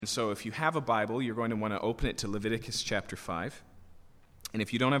And so if you have a Bible, you're going to want to open it to Leviticus chapter 5. And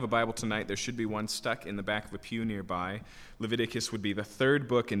if you don't have a Bible tonight, there should be one stuck in the back of a pew nearby. Leviticus would be the third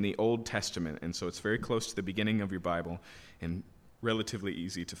book in the Old Testament, and so it's very close to the beginning of your Bible and relatively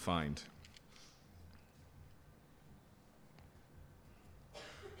easy to find.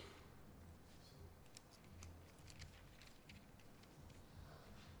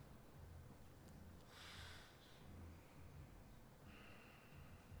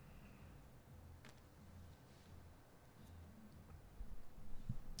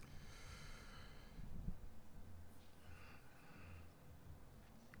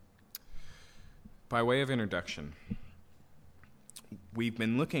 By way of introduction, we've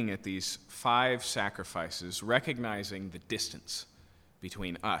been looking at these 5 sacrifices, recognizing the distance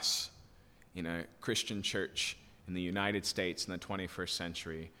between us in a Christian church in the United States in the 21st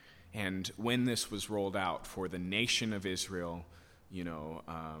century and when this was rolled out for the nation of Israel,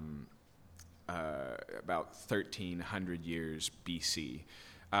 about 1,300 years BC.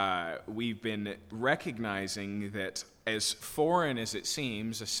 We've been recognizing that as foreign as it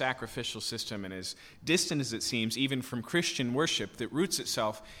seems, a sacrificial system, and as distant as it seems, even from Christian worship that roots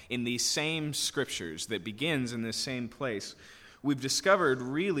itself in these same scriptures, that begins in this same place, we've discovered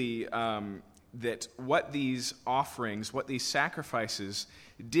really that what these offerings, what these sacrifices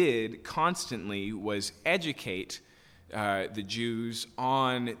did constantly was educate the Jews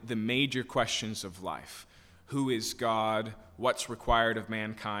on the major questions of life. Who is God? What's required of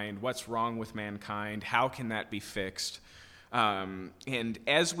mankind? What's wrong with mankind? How can that be fixed? And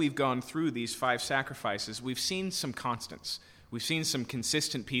as we've gone through these 5 sacrifices, we've seen some constants. We've seen some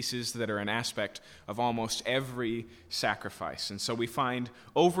consistent pieces that are an aspect of almost every sacrifice. And so we find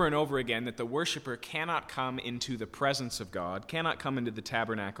over and over again that the worshiper cannot come into the presence of God, cannot come into the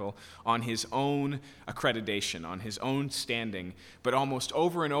tabernacle on his own accreditation, on his own standing, but almost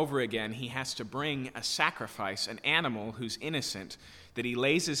over and over again he has to bring a sacrifice, an animal who's innocent, that he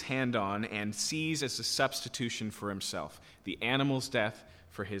lays his hand on and sees as a substitution for himself, the animal's death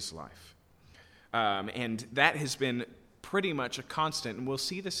for his life. And that has been pretty much a constant, and we'll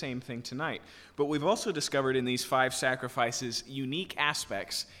see the same thing tonight. But we've also discovered in these 5 sacrifices unique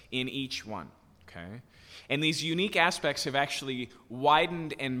aspects in each one, okay? And these unique aspects have actually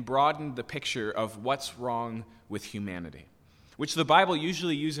widened and broadened the picture of what's wrong with humanity, which the Bible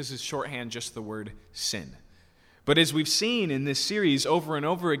usually uses as shorthand just the word sin. But as we've seen in this series over and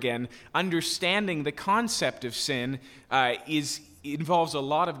over again, understanding the concept of sin involves a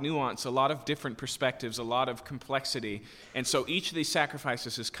lot of nuance, a lot of different perspectives, a lot of complexity. And so each of these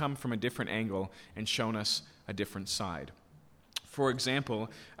sacrifices has come from a different angle and shown us a different side. For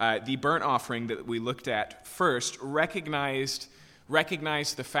example, the burnt offering that we looked at first recognized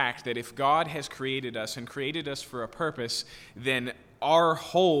the fact that if God has created us and created us for a purpose, then our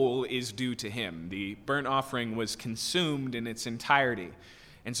whole is due to him. The burnt offering was consumed in its entirety.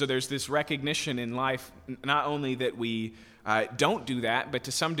 And so there's this recognition in life, not only that we don't do that, but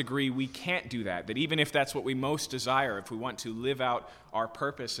to some degree we can't do that. That even if that's what we most desire, if we want to live out our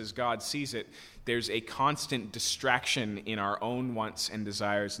purpose as God sees it, there's a constant distraction in our own wants and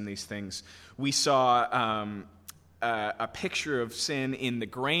desires in these things. We saw a picture of sin in the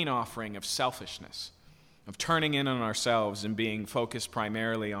grain offering of selfishness, of turning in on ourselves and being focused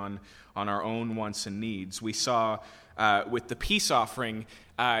primarily on our own wants and needs. We saw with the peace offering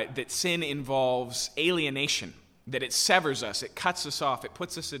that sin involves alienation, that it severs us, it cuts us off, it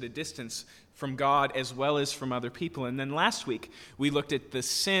puts us at a distance from God as well as from other people. And then last week, we looked at the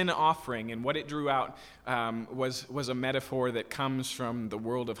sin offering, and what it drew out was a metaphor that comes from the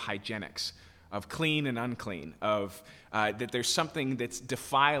world of hygienics, of clean and unclean, of that there's something that's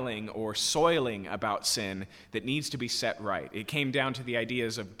defiling or soiling about sin that needs to be set right. It came down to the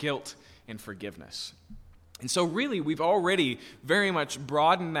ideas of guilt and forgiveness. And so really, we've already very much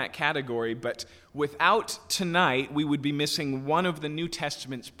broadened that category, but without tonight, we would be missing one of the New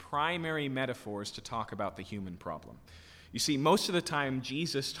Testament's primary metaphors to talk about the human problem. You see, most of the time,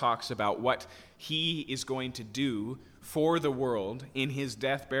 Jesus talks about what he is going to do for the world in his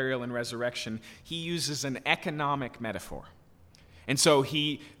death, burial, and resurrection. He uses an economic metaphor. And so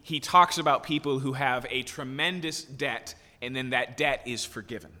he talks about people who have a tremendous debt, and then that debt is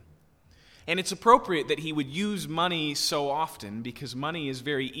forgiven. And it's appropriate that he would use money so often because money is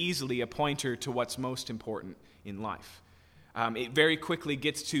very easily a pointer to what's most important in life. It very quickly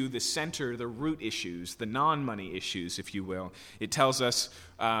gets to the center, the root issues, the non-money issues, if you will. It tells us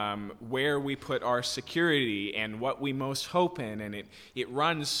where we put our security and what we most hope in, and it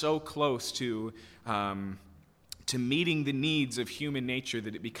runs so close to to meeting the needs of human nature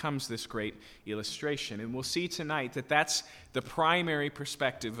that it becomes this great illustration. And we'll see tonight that that's the primary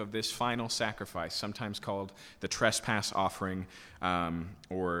perspective of this final sacrifice, sometimes called the trespass offering,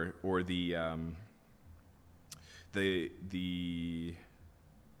 or the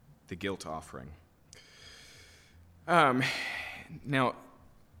guilt offering. Now,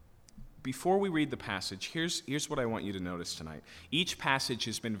 before we read the passage, here's what I want you to notice tonight. Each passage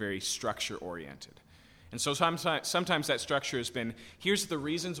has been very structure-oriented. And so sometimes that structure has been, here's the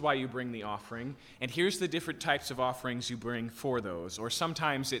reasons why you bring the offering, and here's the different types of offerings you bring for those. Or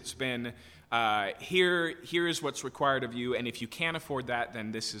sometimes it's been, here is what's required of you, and if you can't afford that,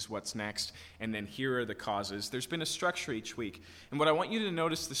 then this is what's next, and then here are the causes. There's been a structure each week. And what I want you to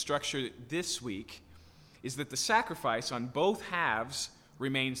notice the structure this week is that the sacrifice on both halves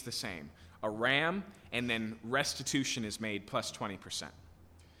remains the same. A ram, and then restitution is made plus 20%.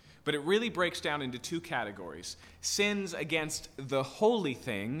 But it really breaks down into two categories: sins against the holy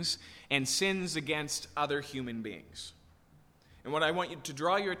things and sins against other human beings. And what I want you to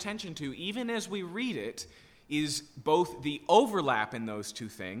draw your attention to, even as we read it, is both the overlap in those two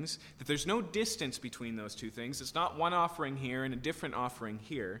things, that there's no distance between those two things. It's not one offering here and a different offering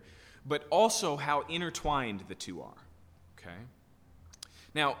here, but also how intertwined the two are. Okay?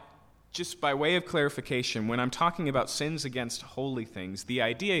 Now, just by way of clarification, when I'm talking about sins against holy things, the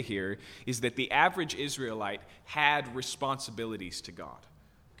idea here is that the average Israelite had responsibilities to God.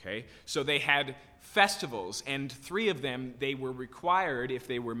 Okay? So they had festivals, and 3 of them they were required, if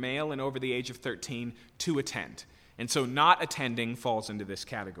they were male and over the age of 13, to attend. And so not attending falls into this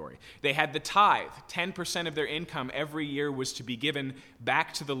category. They had the tithe. 10% of their income every year was to be given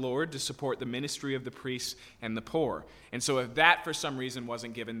back to the Lord to support the ministry of the priests and the poor. And so if that for some reason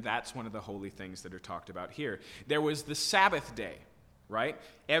wasn't given, that's one of the holy things that are talked about here. There was the Sabbath day, right?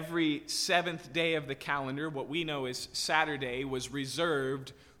 Every 7th day of the calendar, what we know as Saturday, was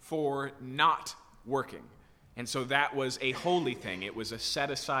reserved for not working. And so that was a holy thing. It was a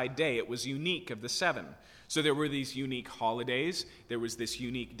set-aside day. It was unique of the 7. So there were these unique holidays. There was this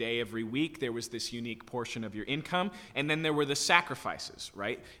unique day every week. There was this unique portion of your income. And then there were the sacrifices,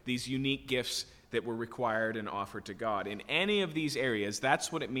 right? These unique gifts that were required and offered to God. In any of these areas,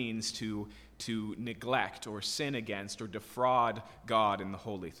 that's what it means to neglect or sin against or defraud God in the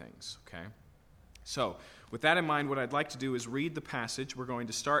holy things, okay? So, with that in mind, what I'd like to do is read the passage. We're going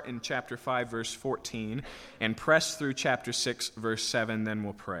to start in chapter 5, verse 14, and press through chapter 6, verse 7, then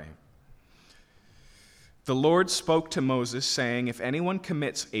we'll pray. The Lord spoke to Moses, saying, "If anyone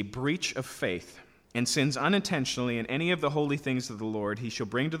commits a breach of faith and sins unintentionally in any of the holy things of the Lord, he shall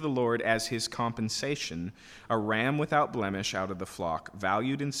bring to the Lord as his compensation a ram without blemish out of the flock,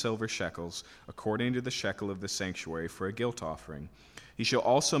 valued in silver shekels, according to the shekel of the sanctuary, for a guilt offering. He shall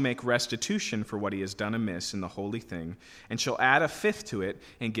also make restitution for what he has done amiss in the holy thing, and shall add a fifth to it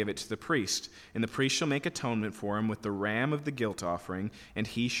and give it to the priest. And the priest shall make atonement for him with the ram of the guilt offering, and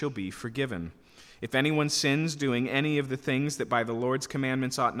he shall be forgiven. If anyone sins doing any of the things that by the Lord's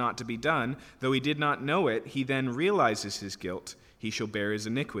commandments ought not to be done, though he did not know it, he then realizes his guilt. He shall bear his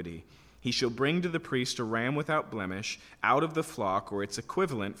iniquity. He shall bring to the priest a ram without blemish out of the flock, or its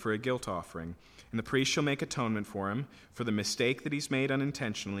equivalent, for a guilt offering. And the priest shall make atonement for him for the mistake that he's made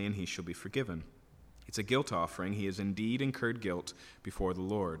unintentionally, and he shall be forgiven. It's a guilt offering. He has indeed incurred guilt before the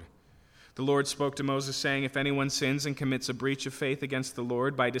Lord." The Lord spoke to Moses, saying, "If anyone sins and commits a breach of faith against the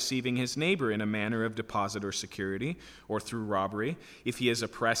Lord by deceiving his neighbor in a manner of deposit or security, or through robbery, if he has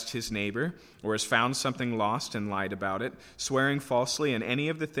oppressed his neighbor, or has found something lost and lied about it, swearing falsely in any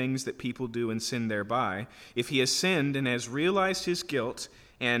of the things that people do and sin thereby, if he has sinned and has realized his guilt,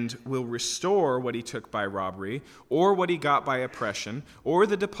 and will restore what he took by robbery, or what he got by oppression, or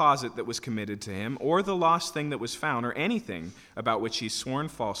the deposit that was committed to him, or the lost thing that was found, or anything about which he's sworn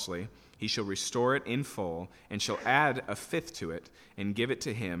falsely, he shall restore it in full, and shall add a fifth to it, and give it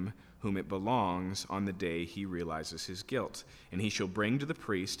to him whom it belongs on the day he realizes his guilt. And he shall bring to the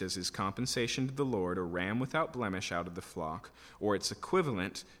priest as his compensation to the Lord a ram without blemish out of the flock, or its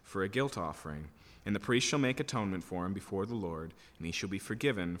equivalent, for a guilt offering. And the priest shall make atonement for him before the Lord, and he shall be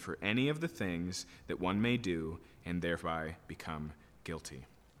forgiven for any of the things that one may do and thereby become guilty."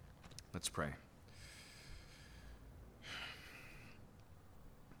 Let's pray.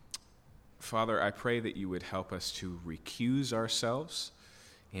 Father, I pray that you would help us to recuse ourselves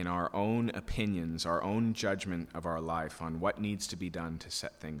in our own opinions, our own judgment of our life on what needs to be done to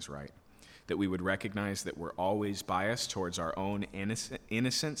set things right. That we would recognize that we're always biased towards our own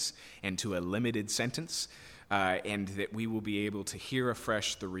innocence and to a limited sentence, and that we will be able to hear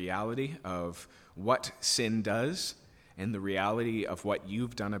afresh the reality of what sin does and the reality of what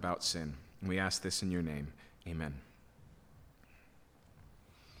you've done about sin. And we ask this in your name. Amen.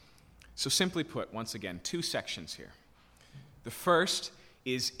 So simply put, once again, two sections here. The first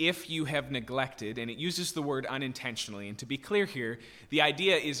is if you have neglected, and it uses the word unintentionally. And to be clear here, the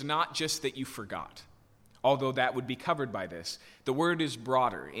idea is not just that you forgot, although that would be covered by this. The word is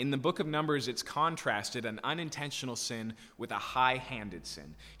broader. In the book of Numbers, it's contrasted an unintentional sin with a high-handed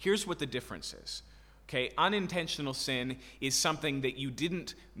sin. Here's what the difference is. Okay, unintentional sin is something that you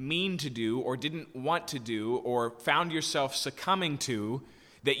didn't mean to do or didn't want to do or found yourself succumbing to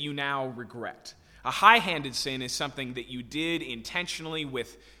that you now regret. A high-handed sin is something that you did intentionally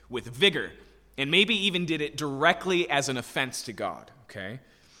with vigor and maybe even did it directly as an offense to God, okay?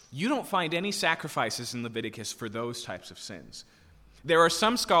 You don't find any sacrifices in Leviticus for those types of sins. There are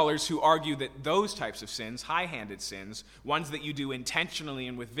some scholars who argue that those types of sins, high-handed sins, ones that you do intentionally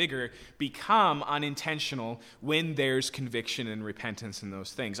and with vigor, become unintentional when there's conviction and repentance in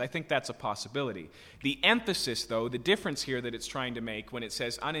those things. I think that's a possibility. The emphasis, though, the difference here that it's trying to make when it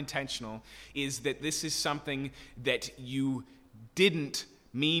says unintentional is that this is something that you didn't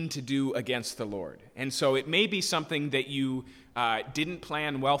mean to do against the Lord. And so it may be something that you didn't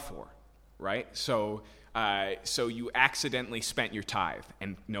plan well for, right? So you accidentally spent your tithe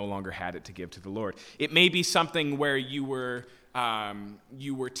and no longer had it to give to the Lord. It may be something where you were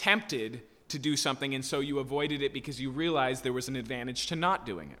tempted to do something, and so you avoided it because you realized there was an advantage to not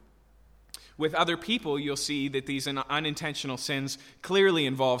doing it. With other people, you'll see that these unintentional sins clearly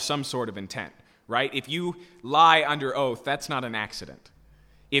involve some sort of intent, right? If you lie under oath, that's not an accident.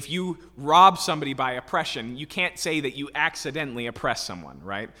 If you rob somebody by oppression, you can't say that you accidentally oppress someone,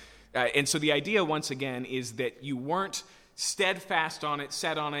 right? And so the idea, once again, is that you weren't steadfast on it,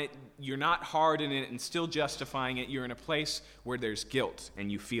 set on it, you're not hard in it and still justifying it. You're in a place where there's guilt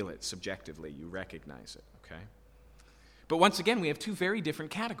and you feel it subjectively. You recognize it, okay? But once again, we have two very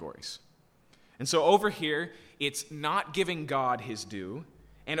different categories. And so over here, it's not giving God his due,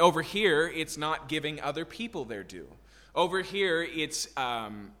 and over here, it's not giving other people their due. Over here, it's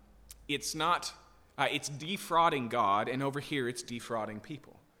defrauding God, and over here, it's defrauding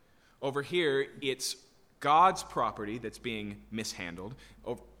people. Over here, it's God's property that's being mishandled.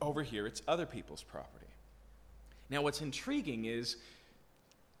 Over here, it's other people's property. Now, what's intriguing is,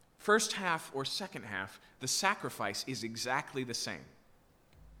 first half or second half, the sacrifice is exactly the same.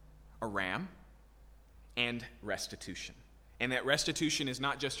 A ram and restitution. And that restitution is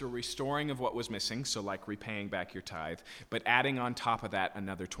not just a restoring of what was missing, so like repaying back your tithe, but adding on top of that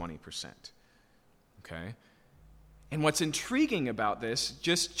another 20%. Okay? And what's intriguing about this,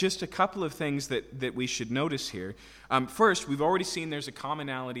 just a couple of things that we should notice here. First, we've already seen there's a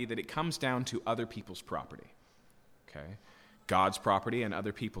commonality that it comes down to other people's property. Okay? God's property and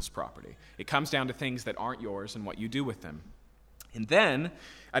other people's property. It comes down to things that aren't yours and what you do with them. And then,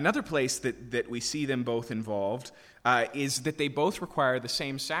 another place that we see them both involved is that they both require the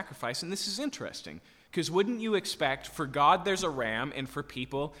same sacrifice. And this is interesting, because wouldn't you expect for God there's a ram and for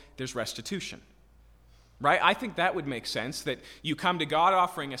people there's restitution? Right? I think that would make sense, that you come to God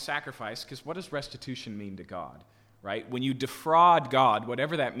offering a sacrifice, because what does restitution mean to God? Right? When you defraud God,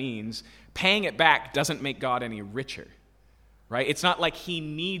 whatever that means, paying it back doesn't make God any richer. Right? It's not like he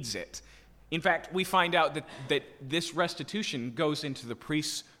needs it. In fact, we find out that this restitution goes into the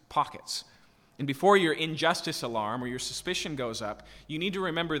priest's pockets. And before your injustice alarm or your suspicion goes up, you need to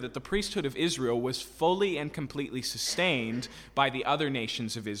remember that the priesthood of Israel was fully and completely sustained by the other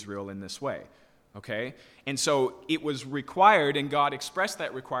nations of Israel in this way. Okay? And so it was required, and God expressed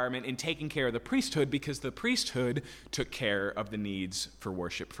that requirement in taking care of the priesthood, because the priesthood took care of the needs for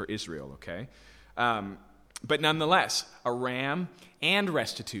worship for Israel. Okay? But nonetheless, a ram and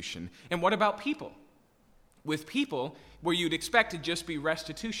restitution. And what about people? With people, where you'd expect to just be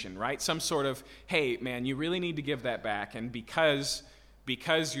restitution, right? Some sort of, hey, man, you really need to give that back, and because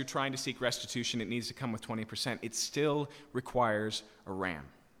you're trying to seek restitution, it needs to come with 20%. It still requires a ram.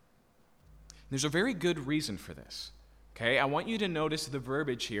 There's a very good reason for this. Okay, I want you to notice the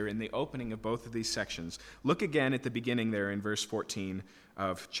verbiage here in the opening of both of these sections. Look again at the beginning there in verse 14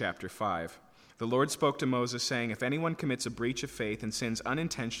 of chapter 5. The Lord spoke to Moses, saying, if anyone commits a breach of faith and sins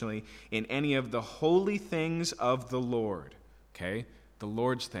unintentionally in any of the holy things of the Lord, okay, the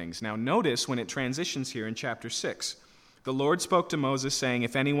Lord's things. Now notice when it transitions here in chapter 6. The Lord spoke to Moses, saying,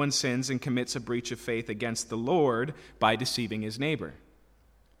 if anyone sins and commits a breach of faith against the Lord by deceiving his neighbor.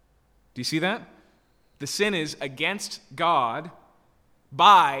 Do you see that? The sin is against God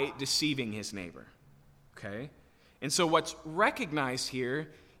by deceiving his neighbor. Okay? And so what's recognized here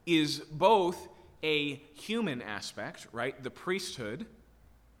is both a human aspect, right? The priesthood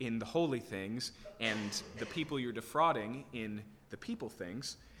in the holy things and the people you're defrauding in the people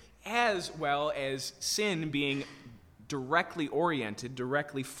things. as well as sin being directly oriented,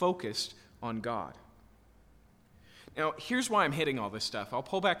 directly focused on God. Now, here's why I'm hitting all this stuff. I'll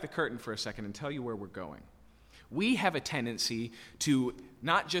pull back the curtain for a second and tell you where we're going. We have a tendency to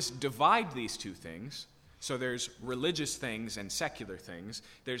not just divide these two things, so there's religious things and secular things,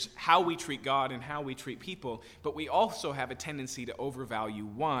 there's how we treat God and how we treat people, but we also have a tendency to overvalue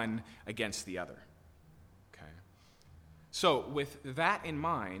one against the other. Okay? So, with that in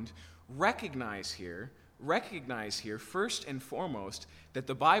mind, recognize here, first and foremost, that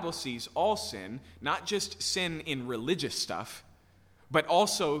the Bible sees all sin, not just sin in religious stuff, but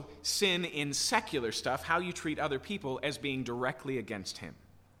also sin in secular stuff, how you treat other people, as being directly against him.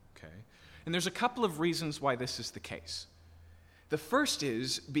 Okay? And there's a couple of reasons why this is the case. The first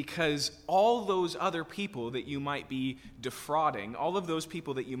is because all those other people that you might be defrauding, all of those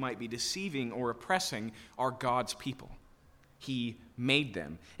people that you might be deceiving or oppressing, are God's people. He made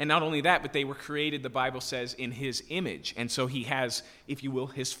them. And not only that, but they were created, the Bible says, in his image. And so he has, if you will,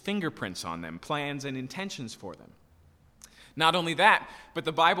 his fingerprints on them, plans and intentions for them. Not only that, but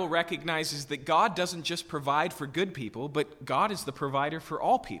the Bible recognizes that God doesn't just provide for good people, but God is the provider for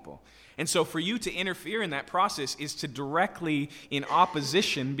all people. And so for you to interfere in that process is to directly, in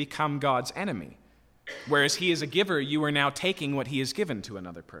opposition, become God's enemy. Whereas he is a giver, you are now taking what he has given to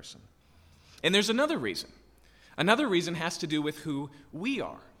another person. And there's another reason. Another reason has to do with who we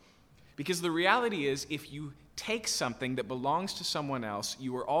are. Because the reality is, if you take something that belongs to someone else,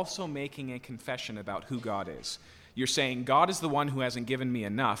 you are also making a confession about who God is. You're saying, God is the one who hasn't given me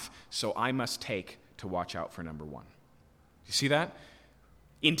enough, so I must take to watch out for number one. You see that?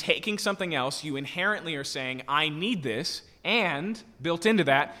 In taking something else, you inherently are saying, I need this, and built into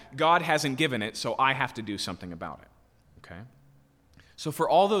that, God hasn't given it, so I have to do something about it. Okay? So for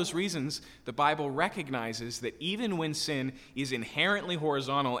all those reasons, the Bible recognizes that even when sin is inherently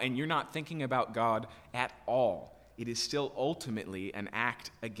horizontal and you're not thinking about God at all, it is still ultimately an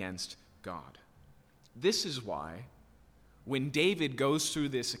act against God. This is why when David goes through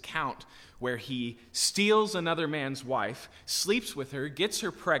this account where he steals another man's wife, sleeps with her, gets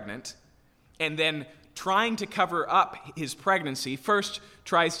her pregnant, and then trying to cover up his pregnancy, first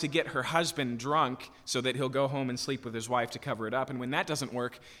tries to get her husband drunk so that he'll go home and sleep with his wife to cover it up. And when that doesn't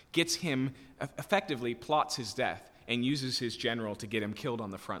work, gets him, effectively plots his death and uses his general to get him killed on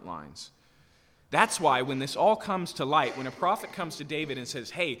the front lines. That's why when this all comes to light, when a prophet comes to David and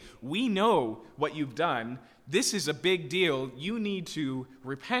says, hey, we know what you've done, this is a big deal, you need to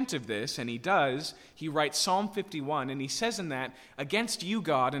repent of this, and he does. He writes Psalm 51, and he says in that, against you,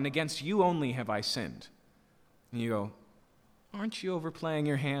 God, and against you only have I sinned. And you go, aren't you overplaying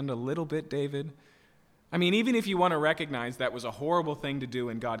your hand a little bit, David? I mean, even if you want to recognize that was a horrible thing to do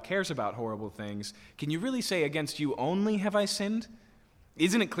and God cares about horrible things, can you really say, against you only have I sinned?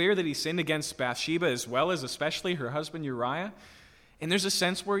 Isn't it clear that he sinned against Bathsheba as well as especially her husband Uriah? And there's a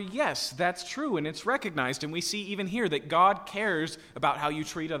sense where, yes, that's true, and it's recognized, and we see even here that God cares about how you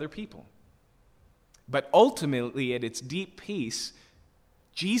treat other people. But ultimately, at its deep peace,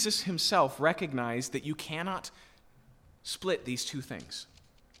 Jesus himself recognized that you cannot split these two things.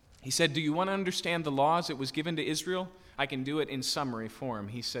 He said, do you want to understand the laws that was given to Israel? I can do it in summary form.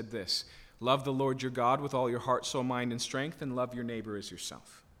 He said this, love the Lord your God with all your heart, soul, mind, and strength, and love your neighbor as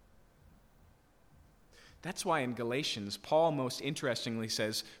yourself. That's why in Galatians, Paul most interestingly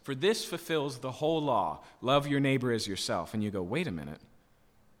says, for this fulfills the whole law, love your neighbor as yourself. And you go, wait a minute.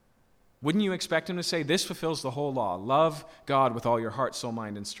 Wouldn't you expect him to say, this fulfills the whole law, love God with all your heart, soul,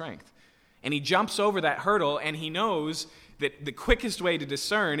 mind, and strength? And he jumps over that hurdle, and he knows that the quickest way to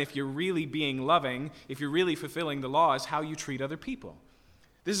discern if you're really being loving, if you're really fulfilling the law, is how you treat other people.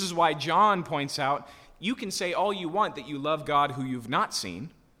 This is why John points out, you can say all you want that you love God who you've not seen,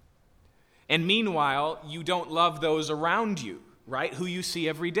 and meanwhile, you don't love those around you, right, who you see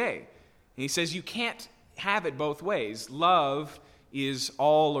every day. And he says you can't have it both ways. Love is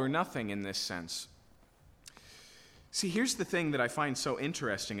all or nothing in this sense. See, here's the thing that I find so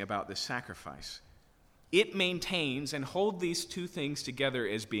interesting about this sacrifice. It maintains and holds these two things together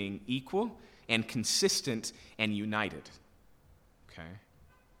as being equal and consistent and united. Okay?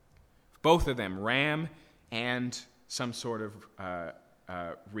 Both of them, ram and some sort of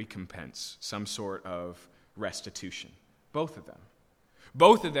recompense, some sort of restitution. Both of them.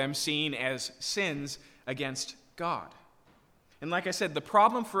 Both of them seen as sins against God. And like I said, the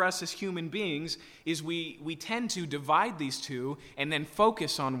problem for us as human beings is we tend to divide these two and then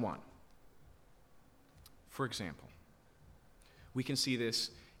focus on one. For example, we can see this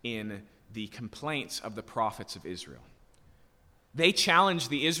in the complaints of the prophets of Israel. They challenged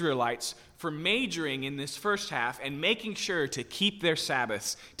the Israelites for majoring in this first half and making sure to keep their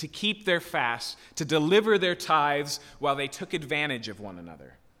Sabbaths, to keep their fasts, to deliver their tithes while they took advantage of one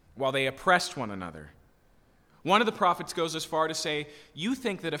another, while they oppressed one another. One of the prophets goes as far to say, you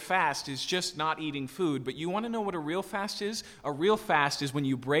think that a fast is just not eating food, but you want to know what a real fast is? A real fast is when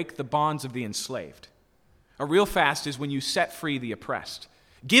you break the bonds of the enslaved. A real fast is when you set free the oppressed.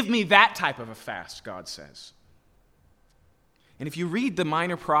 Give me that type of a fast, God says. And if you read the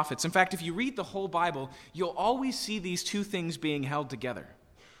minor prophets, in fact, if you read the whole Bible, you'll always see these two things being held together.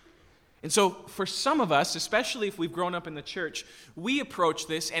 And so for some of us, especially if we've grown up in the church, we approach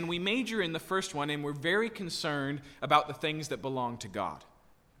this and we major in the first one, and we're very concerned about the things that belong to God.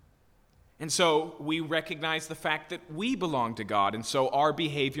 And so we recognize the fact that we belong to God, and so our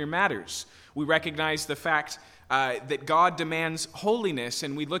behavior matters. We recognize the fact that God demands holiness,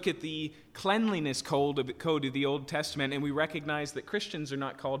 and we look at the cleanliness code of the Old Testament, and we recognize that Christians are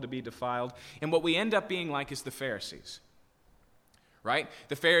not called to be defiled. And what we end up being like is the Pharisees, right?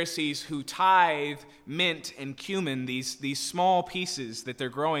 The Pharisees who tithe mint and cumin, these small pieces that they're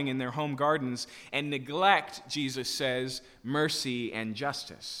growing in their home gardens, and neglect, Jesus says, mercy and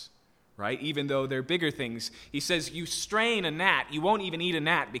justice. Right? Even though they're bigger things. He says, you strain a gnat. You won't even eat a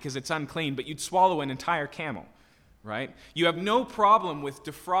gnat because it's unclean, but you'd swallow an entire camel. Right? You have no problem with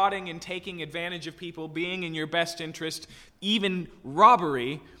defrauding and taking advantage of people, being in your best interest, even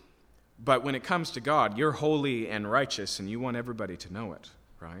robbery. But when it comes to God, you're holy and righteous, and you want everybody to know it.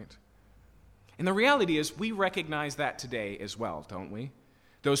 Right? And the reality is, we recognize that today as well, don't we?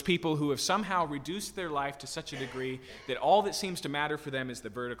 Those people who have somehow reduced their life to such a degree that all that seems to matter for them is the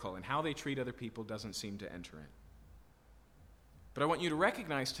vertical, and how they treat other people doesn't seem to enter in. But I want you to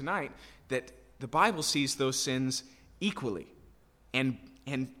recognize tonight that the Bible sees those sins equally and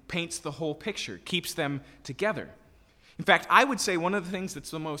paints the whole picture, keeps them together. In fact, I would say one of the things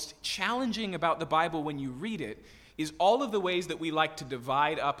that's the most challenging about the Bible when you read it is all of the ways that we like to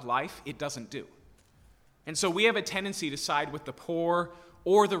divide up life, it doesn't do. And so we have a tendency to side with the poor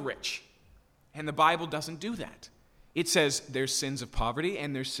or the rich. And the Bible doesn't do that. It says there's sins of poverty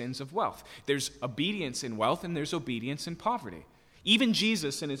and there's sins of wealth. There's obedience in wealth and there's obedience in poverty. Even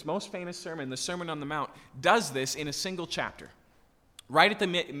Jesus, in his most famous sermon, the Sermon on the Mount, does this in a single chapter. Right at the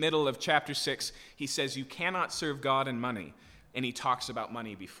middle of chapter 6, he says you cannot serve God and money. And he talks about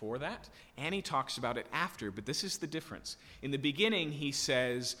money before that, and he talks about it after. But this is the difference. In the beginning, he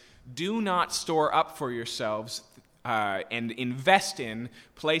says, do not store up for yourselves and invest in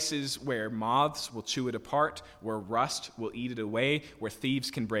places where moths will chew it apart, where rust will eat it away, where thieves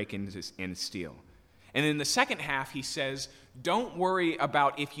can break in and steal. And in the second half, he says, don't worry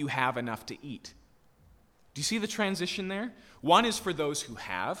about if you have enough to eat. Do you see the transition there? One is for those who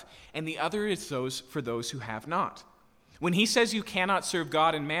have, and the other is for those who have not. When he says you cannot serve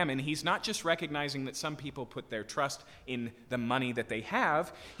God and mammon, he's not just recognizing that some people put their trust in the money that they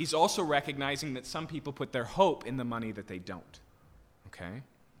have, he's also recognizing that some people put their hope in the money that they don't. Okay?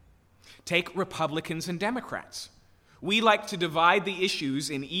 Take Republicans and Democrats. We like to divide the issues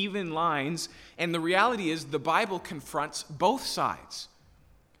in even lines, and the reality is the Bible confronts both sides.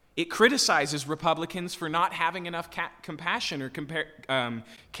 It criticizes Republicans for not having enough compassion or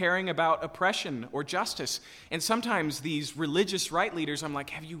caring about oppression or justice. And sometimes these religious right leaders, I'm like,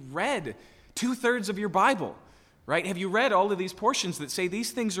 have you read 2/3 of your Bible? Right? Have you read all of these portions that say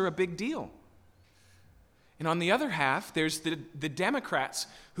these things are a big deal? And on the other half, there's the Democrats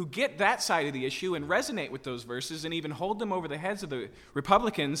who get that side of the issue and resonate with those verses and even hold them over the heads of the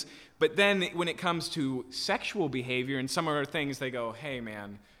Republicans. But then when it comes to sexual behavior and some other things, they go, hey,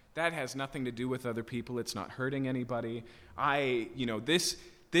 man, that has nothing to do with other people. It's not hurting anybody. This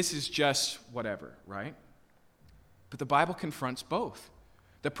is just whatever, right? But the Bible confronts both.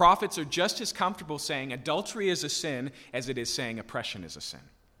 The prophets are just as comfortable saying adultery is a sin as it is saying oppression is a sin.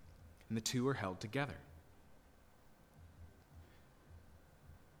 And the two are held together.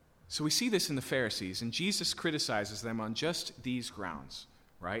 So we see this in the Pharisees, and Jesus criticizes them on just these grounds,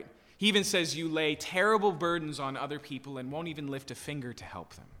 right? He even says you lay terrible burdens on other people and won't even lift a finger to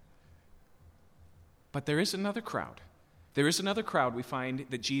help them. But there is another crowd. There is another crowd we find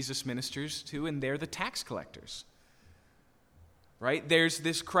that Jesus ministers to, and they're the tax collectors. Right? There's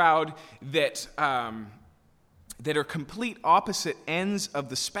this crowd that are complete opposite ends of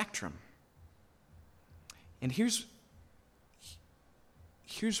the spectrum. And here's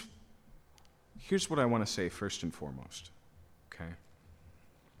what I want to say first and foremost. Okay?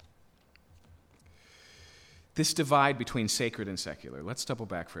 This divide between sacred and secular. Let's double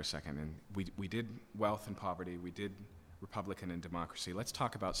back for a second. And we did wealth and poverty. We did Republican and democracy. Let's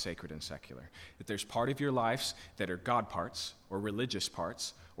talk about sacred and secular. That there's part of your lives that are God parts, or religious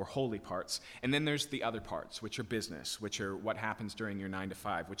parts, or holy parts, and then there's the other parts, which are business, which are what happens during your 9 to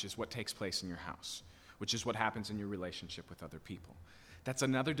 5, which is what takes place in your house, which is what happens in your relationship with other people. That's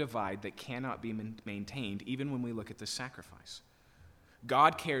another divide that cannot be maintained even when we look at the sacrifice.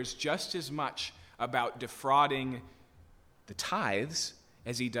 God cares just as much about defrauding the tithes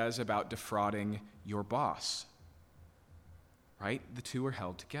as he does about defrauding your boss. Right? The two are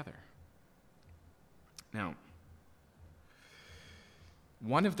held together. Now,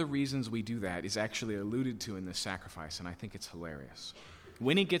 one of the reasons we do that is actually alluded to in this sacrifice, and I think it's hilarious.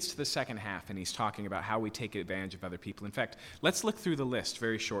 When he gets to the second half and he's talking about how we take advantage of other people. In fact, let's look through the list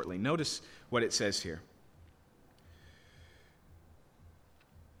very shortly. Notice what it says here.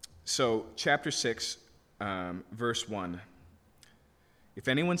 So, chapter 6, verse 1. If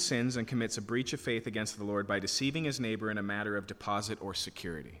anyone sins and commits a breach of faith against the Lord by deceiving his neighbor in a matter of deposit or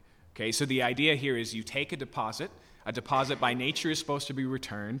security. Okay, so the idea here is you take a deposit by nature is supposed to be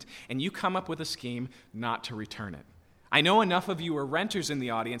returned, and you come up with a scheme not to return it. I know enough of you are renters in the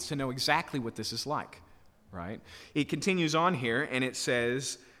audience to know exactly what this is like, right? It continues on here, and it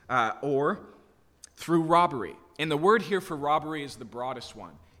says, or through robbery. And the word here for robbery is the broadest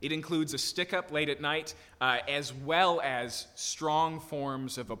one. It includes a stick-up late at night, as well as strong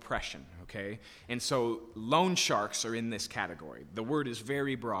forms of oppression, okay? And so loan sharks are in this category. The word is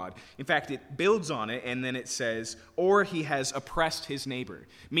very broad. In fact, it builds on it, and then it says, or he has oppressed his neighbor,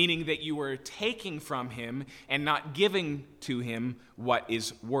 meaning that you are taking from him and not giving to him what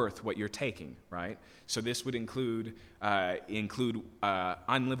is worth what you're taking, right? So this would include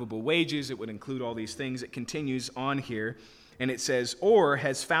unlivable wages. It would include all these things. It continues on here. And it says, or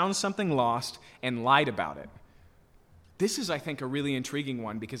has found something lost and lied about it. This is, I think, a really intriguing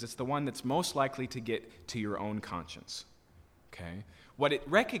one because it's the one that's most likely to get to your own conscience. Okay? What it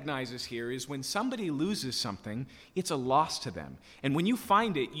recognizes here is when somebody loses something, it's a loss to them. And when you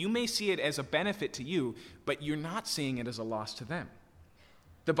find it, you may see it as a benefit to you, but you're not seeing it as a loss to them.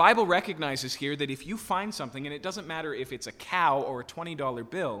 The Bible recognizes here that if you find something, and it doesn't matter if it's a cow or a $20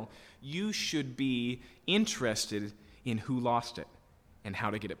 bill, you should be interested in who lost it and how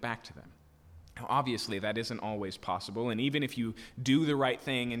to get it back to them. Now, obviously, that isn't always possible, and even if you do the right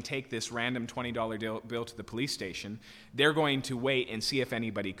thing and take this random $20 bill to the police station, they're going to wait and see if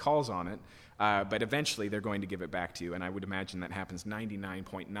anybody calls on it, but eventually they're going to give it back to you, and I would imagine that happens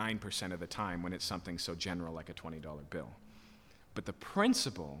 99.9% of the time when it's something so general like a $20 bill. But the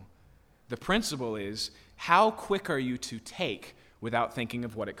principle is, how quick are you to take without thinking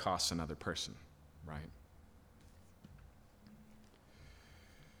of what it costs another person, right?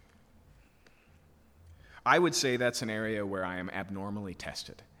 I would say that's an area where I am abnormally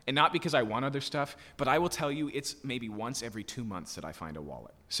tested. And not because I want other stuff, but I will tell you it's maybe once every 2 months that I find a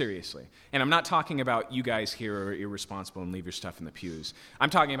wallet. Seriously. And I'm not talking about you guys here are irresponsible and leave your stuff in the pews.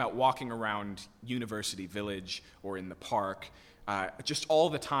 I'm talking about walking around University Village or in the park, just all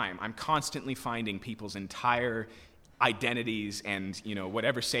the time. I'm constantly finding people's entire identities and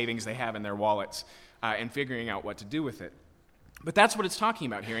whatever savings they have in their wallets and figuring out what to do with it. But that's what it's talking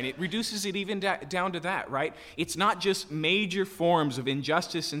about here, and it reduces it even down to that, right? It's not just major forms of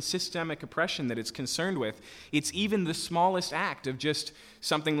injustice and systemic oppression that it's concerned with. It's even the smallest act of just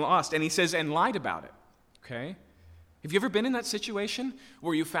something lost. And he says, and lied about it, okay? Have you ever been in that situation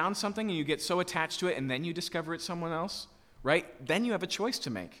where you found something and you get so attached to it and then you discover it's someone else, right? Then you have a choice to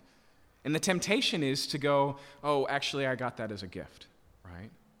make. And the temptation is to go, oh, actually, I got that as a gift,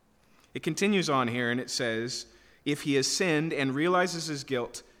 right? It continues on here, and it says, if he has sinned and realizes his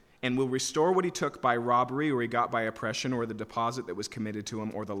guilt and will restore what he took by robbery or he got by oppression or the deposit that was committed to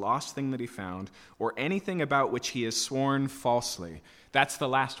him or the lost thing that he found or anything about which he has sworn falsely. That's the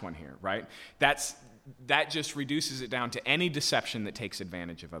last one here, right? That just reduces it down to any deception that takes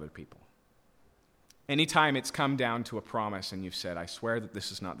advantage of other people. Anytime it's come down to a promise and you've said, I swear that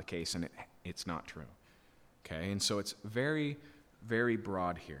this is not the case, and it's not true. Okay, and so it's very, very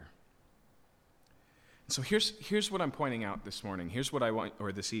broad here. So here's what I'm pointing out this morning. Here's what I want,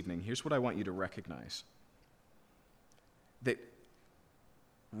 or this evening. Here's what I want you to recognize. That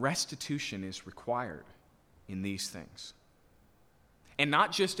restitution is required in these things. And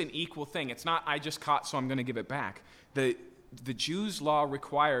not just an equal thing. It's not, I just caught, so I'm going to give it back. The Jews' law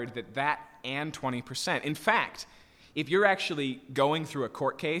required that and 20%. In fact, if you're actually going through a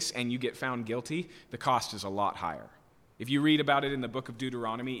court case and you get found guilty, the cost is a lot higher. If you read about it in the book of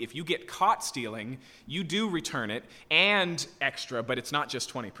Deuteronomy, if you get caught stealing, you do return it and extra, but it's not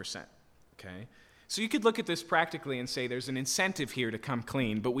just 20%, okay? So you could look at this practically and say there's an incentive here to come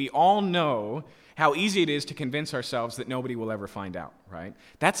clean, but we all know how easy it is to convince ourselves that nobody will ever find out, right?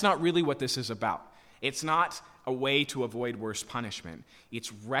 That's not really what this is about. It's not a way to avoid worse punishment.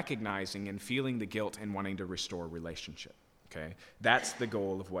 It's recognizing and feeling the guilt and wanting to restore relationship, okay? That's the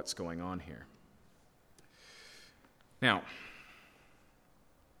goal of what's going on here. Now,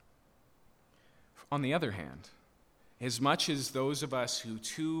 on the other hand, as much as those of us who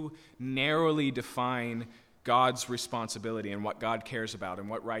too narrowly define God's responsibility and what God cares about and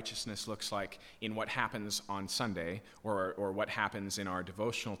what righteousness looks like in what happens on Sunday or what happens in our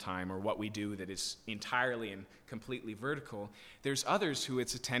devotional time or what we do that is entirely and completely vertical, there's others who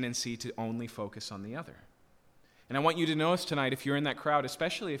it's a tendency to only focus on the other. And I want you to notice tonight, if you're in that crowd,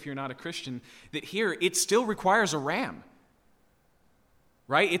 especially if you're not a Christian, that here it still requires a ram.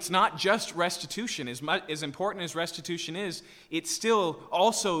 Right? It's not just restitution. As important as restitution is, it's still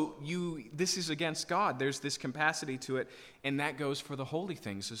also this is against God. There's this capacity to it, and that goes for the holy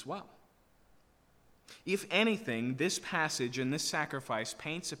things as well. If anything, this passage and this sacrifice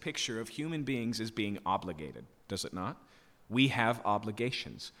paints a picture of human beings as being obligated, does it not? We have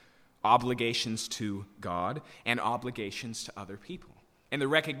obligations. Obligations to God and obligations to other people. And the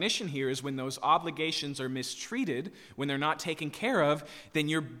recognition here is when those obligations are mistreated, when they're not taken care of, then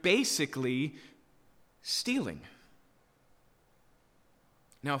you're basically stealing.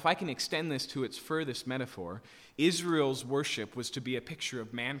 Now, if I can extend this to its furthest metaphor, Israel's worship was to be a picture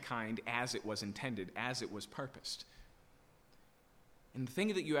of mankind as it was intended, as it was purposed. And the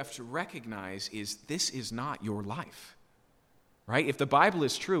thing that you have to recognize is this is not your life. Right? If the Bible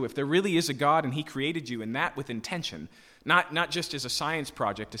is true, if there really is a God and he created you and that with intention, not just as a science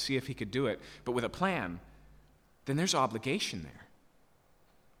project to see if he could do it, but with a plan, then there's obligation there.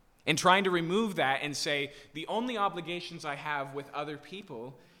 And trying to remove that and say, the only obligations I have with other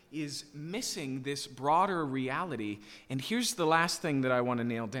people is missing this broader reality. And here's the last thing that I want to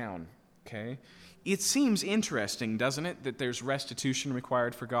nail down, okay? It seems interesting, doesn't it, that there's restitution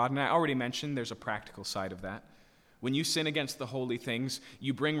required for God? And I already mentioned there's a practical side of that. When you sin against the holy things,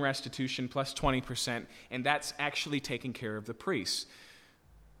 you bring restitution plus 20%, and that's actually taking care of the priests.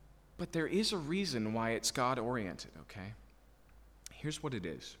 But there is a reason why it's God-oriented, okay? Here's what it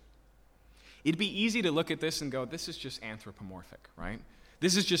is. It'd be easy to look at this and go, this is just anthropomorphic, right?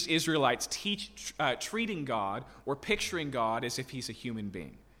 This is just Israelites treating God or picturing God as if he's a human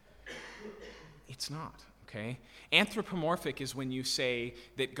being. It's not, okay? Anthropomorphic is when you say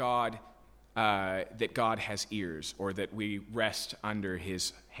that God has ears, or that we rest under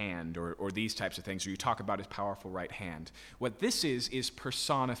his hand, or these types of things, or you talk about his powerful right hand. What this is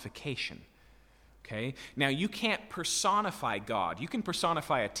personification, okay? Now, you can't personify God. You can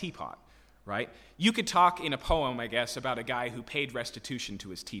personify a teapot, right? You could talk in a poem, I guess, about a guy who paid restitution to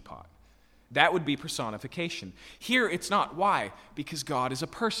his teapot. That would be personification. Here, it's not. Why? Because God is a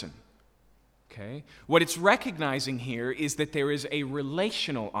person. Okay? What it's recognizing here is that there is a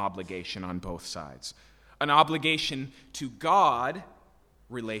relational obligation on both sides. An obligation to God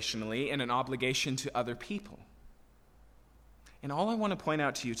relationally and an obligation to other people. And all I want to point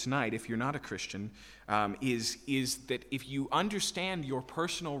out to you tonight, if you're not a Christian, is that if you understand your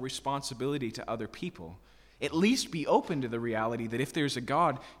personal responsibility to other people, at least be open to the reality that if there's a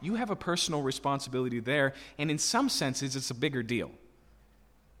God, you have a personal responsibility there, and in some senses it's a bigger deal.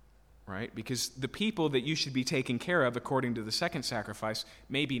 Right? Because the people that you should be taking care of, according to the second sacrifice,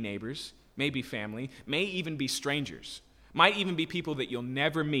 may be neighbors, may be family, may even be strangers, might even be people that you'll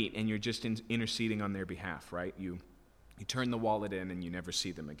never meet and you're just interceding on their behalf, right? You turn the wallet in and you never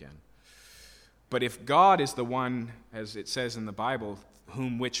see them again. But if God is the one, as it says in the Bible,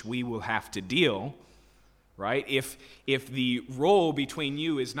 which we will have to deal, right? If the role between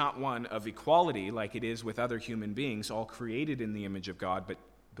you is not one of equality like it is with other human beings, all created in the image of God, but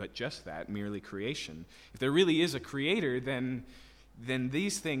just that, merely creation. If there really is a creator, then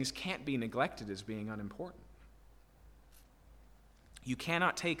these things can't be neglected as being unimportant. You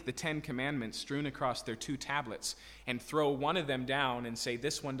cannot take the 10 Commandments strewn across their 2 tablets and throw one of them down and say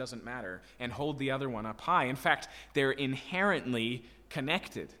this one doesn't matter and hold the other one up high. In fact, they're inherently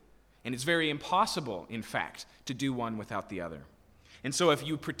connected. And it's very impossible, in fact, to do one without the other. And so if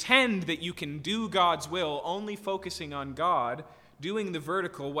you pretend that you can do God's will only focusing on God, doing the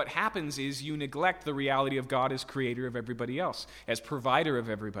vertical, what happens is you neglect the reality of God as creator of everybody else, as provider of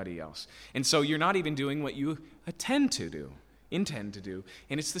everybody else. And so you're not even doing what you intend to do.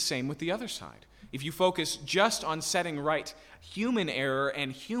 And it's the same with the other side. If you focus just on setting right human error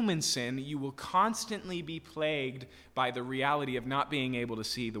and human sin, you will constantly be plagued by the reality of not being able to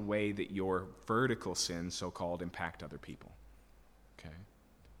see the way that your vertical sins, so-called, impact other people. Okay?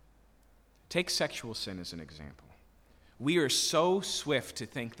 Take sexual sin as an example. We are so swift to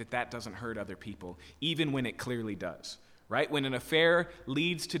think that that doesn't hurt other people, even when it clearly does, right? When an affair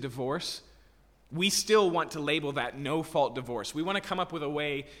leads to divorce, we still want to label that no-fault divorce. We want to come up with a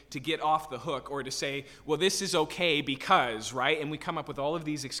way to get off the hook or to say, well, this is okay because, right? And we come up with all of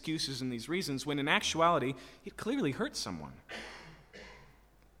these excuses and these reasons when in actuality, it clearly hurts someone.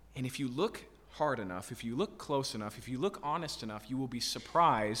 And if you look hard enough, if you look close enough, if you look honest enough, you will be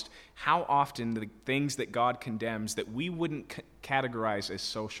surprised how often the things that God condemns that we wouldn't categorize as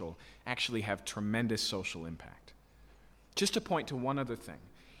social actually have tremendous social impact. Just to point to one other thing.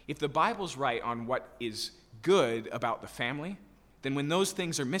 If the Bible's right on what is good about the family, then when those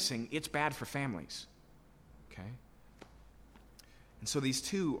things are missing, it's bad for families. Okay? And so these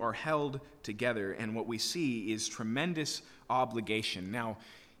two are held together, and what we see is tremendous obligation. Now,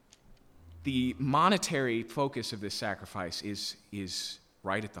 the monetary focus of this sacrifice is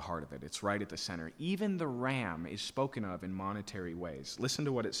right at the heart of it. It's right at the center. Even the ram is spoken of in monetary ways. Listen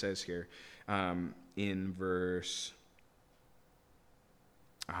to what it says here in verse...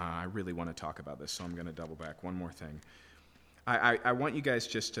 I really want to talk about this, so I'm going to double back. One more thing. I want you guys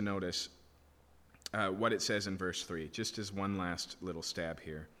just to notice what it says in verse 3, just as one last little stab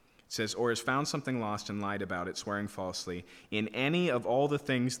here. It says, or has found something lost and lied about it, swearing falsely, in any of all the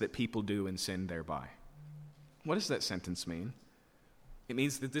things that people do and sin thereby. What does that sentence mean? It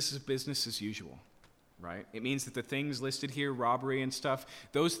means that this is business as usual, right? It means that the things listed here, robbery and stuff,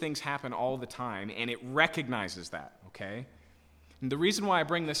 those things happen all the time, and it recognizes that, okay? And the reason why I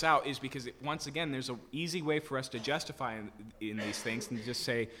bring this out is because, once again, there's an easy way for us to justify in these things and just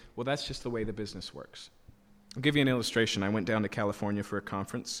say, well, that's just the way the business works. I'll give you an illustration. I went down to California for a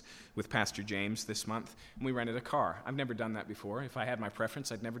conference with Pastor James this month, and we rented a car. I've never done that before. If I had my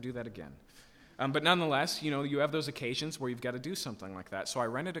preference, I'd never do that again. But nonetheless, you have those occasions where you've got to do something like that. So I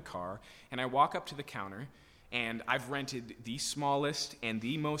rented a car, and I walk up to the counter, and I've rented the smallest and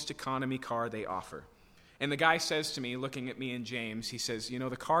the most economy car they offer. And the guy says to me, looking at me and James, he says,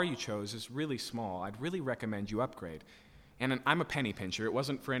 the car you chose is really small. I'd really recommend you upgrade. And I'm a penny pincher. It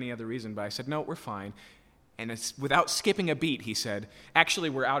wasn't for any other reason, but I said, no, we're fine. And without skipping a beat, he said,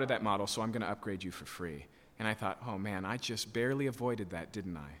 actually, we're out of that model, so I'm going to upgrade you for free. And I thought, oh, man, I just barely avoided that,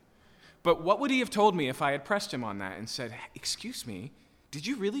 didn't I? But what would he have told me if I had pressed him on that and said, excuse me, did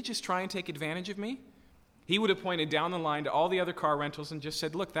you really just try and take advantage of me? He would have pointed down the line to all the other car rentals and just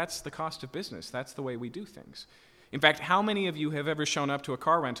said, look, that's the cost of business. That's the way we do things. In fact, how many of you have ever shown up to a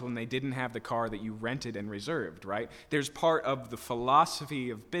car rental and they didn't have the car that you rented and reserved, right? There's part of the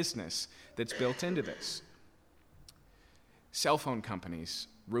philosophy of business that's built into this. Cell phone companies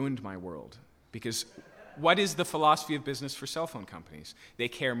ruined my world because what is the philosophy of business for cell phone companies? They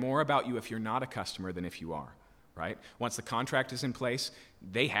care more about you if you're not a customer than if you are. Right? Once the contract is in place,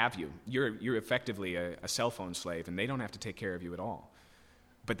 they have you. You're effectively a cell phone slave, and they don't have to take care of you at all.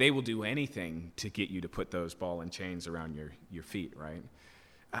 But they will do anything to get you to put those ball and chains around your feet, right?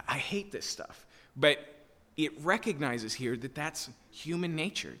 I hate this stuff. But it recognizes here that that's human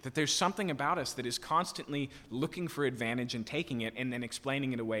nature, that there's something about us that is constantly looking for advantage and taking it and then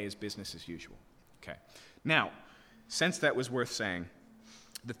explaining it away as business as usual. Okay. Now, since that was worth saying,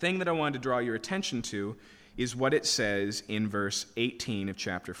 the thing that I wanted to draw your attention to is what it says in verse 18 of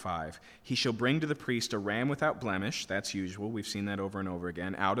chapter 5. He shall bring to the priest a ram without blemish, that's usual, we've seen that over and over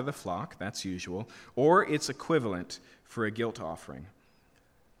again, out of the flock, that's usual, or its equivalent for a guilt offering.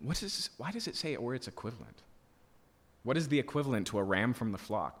 Why does it say or its equivalent? What is the equivalent to a ram from the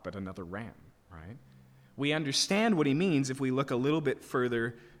flock but another ram, right? We understand what he means if we look a little bit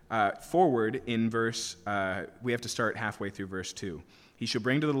further forward in verse, we have to start halfway through verse 2. He shall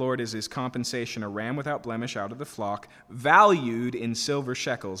bring to the Lord as his compensation a ram without blemish out of the flock, valued in silver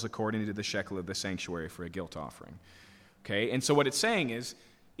shekels according to the shekel of the sanctuary for a guilt offering. Okay, and so what it's saying is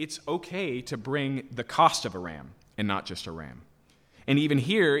it's okay to bring the cost of a ram and not just a ram. And even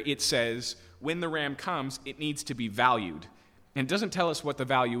here it says when the ram comes, it needs to be valued. And it doesn't tell us what the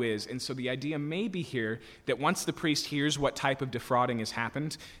value is. And so the idea may be here that once the priest hears what type of defrauding has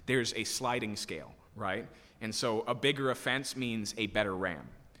happened, there's a sliding scale, right? And so a bigger offense means a better ram.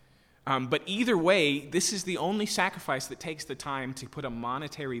 But either way, this is the only sacrifice that takes the time to put a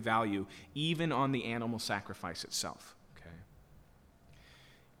monetary value even on the animal sacrifice itself. Okay?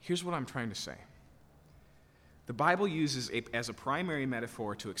 Here's what I'm trying to say. The Bible uses as a primary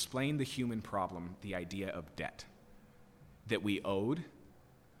metaphor to explain the human problem the idea of debt. That we owed,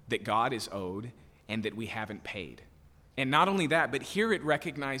 that God is owed, and that we haven't paid. And not only that, but here it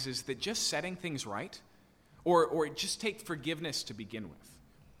recognizes that just setting things right, or just take forgiveness to begin with.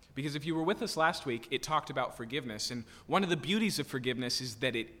 Because if you were with us last week, it talked about forgiveness. And one of the beauties of forgiveness is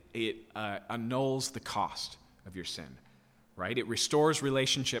that it annuls the cost of your sin, right? It restores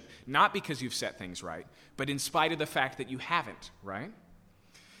relationship, not because you've set things right, but in spite of the fact that you haven't, right?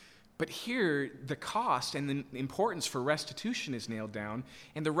 But here, the cost and the importance for restitution is nailed down.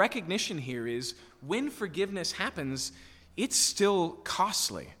 And the recognition here is when forgiveness happens, it's still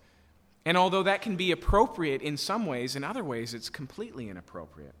costly. And although that can be appropriate in some ways, in other ways, it's completely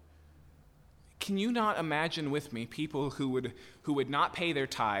inappropriate. Can you not imagine with me people who would not pay their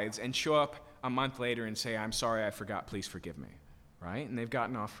tithes and show up a month later and say, I'm sorry, I forgot, please forgive me, right? And they've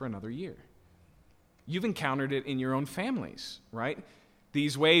gotten off for another year. You've encountered it in your own families, right?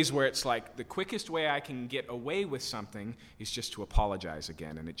 These ways where it's like the quickest way I can get away with something is just to apologize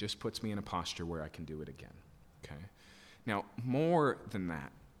again, and it just puts me in a posture where I can do it again, okay? Now, more than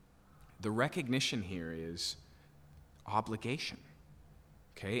that, the recognition here is obligation.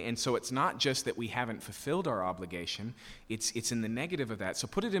 Okay, and so it's not just that we haven't fulfilled our obligation, it's in the negative of that. So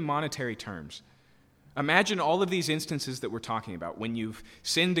put it in monetary terms. Imagine all of these instances that we're talking about, when you've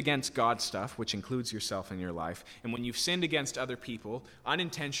sinned against God's stuff, which includes yourself in your life, and when you've sinned against other people,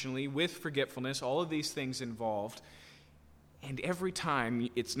 unintentionally, with forgetfulness, all of these things involved, and every time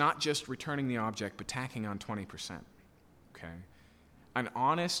it's not just returning the object, but tacking on 20%. Okay? An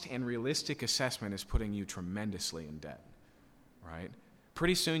honest and realistic assessment is putting you tremendously in debt, right?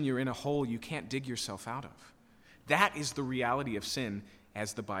 Pretty soon you're in a hole you can't dig yourself out of. That is the reality of sin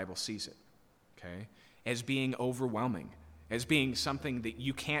as the Bible sees it, okay? As being overwhelming, as being something that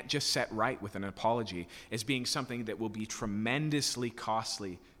you can't just set right with an apology, as being something that will be tremendously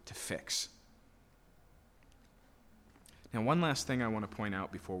costly to fix. Now, one last thing I want to point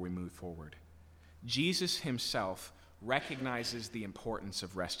out before we move forward. Jesus himself recognizes the importance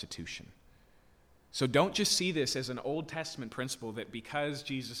of restitution. So don't just see this as an Old Testament principle that because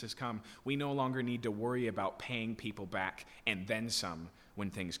Jesus has come, we no longer need to worry about paying people back and then some when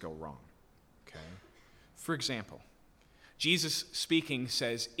things go wrong. Okay? For example, Jesus speaking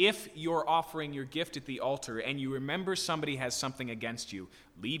says, if you're offering your gift at the altar and you remember somebody has something against you,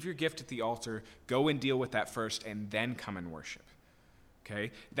 leave your gift at the altar, go and deal with that first, and then come and worship.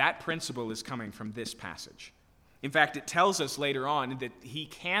 Okay? That principle is coming from this passage. In fact, it tells us later on that he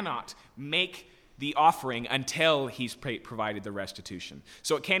cannot make the offering until he's provided the restitution.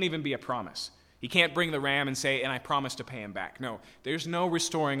 So it can't even be a promise. He can't bring the ram and say, and I promise to pay him back. No, there's no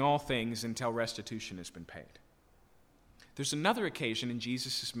restoring all things until restitution has been paid. There's another occasion in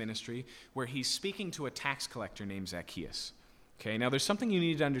Jesus' ministry where he's speaking to a tax collector named Zacchaeus. Okay, now there's something you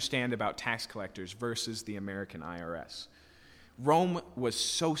need to understand about tax collectors versus the American IRS. Rome was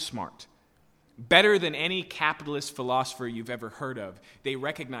so smart. Better than any capitalist philosopher you've ever heard of, they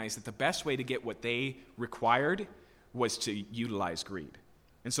recognized that the best way to get what they required was to utilize greed.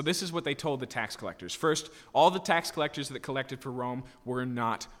 And so this is what they told the tax collectors. First, all the tax collectors that collected for Rome were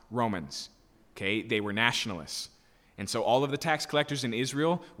not Romans. Okay, they were nationalists. And so all of the tax collectors in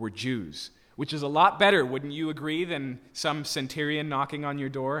Israel were Jews, which is a lot better, wouldn't you agree, than some centurion knocking on your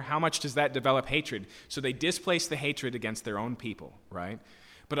door? How much does that develop hatred? So they displaced the hatred against their own people, right?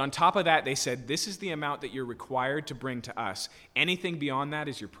 But on top of that, they said, this is the amount that you're required to bring to us. Anything beyond that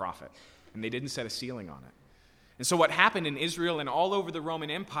is your profit. And they didn't set a ceiling on it. And so what happened in Israel and all over the Roman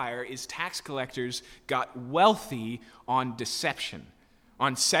Empire is tax collectors got wealthy on deception,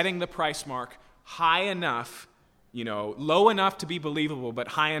 on setting the price mark high enough, low enough to be believable, but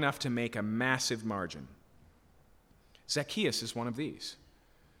high enough to make a massive margin. Zacchaeus is one of these.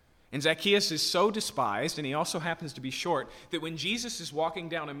 And Zacchaeus is so despised, and he also happens to be short, that when Jesus is walking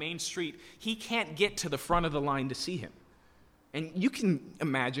down a main street, he can't get to the front of the line to see him. And you can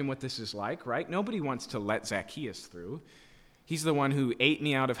imagine what this is like, right? Nobody wants to let Zacchaeus through. He's the one who ate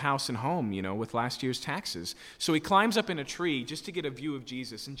me out of house and home, with last year's taxes. So he climbs up in a tree just to get a view of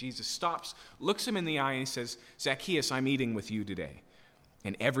Jesus, and Jesus stops, looks him in the eye, and he says, Zacchaeus, I'm eating with you today.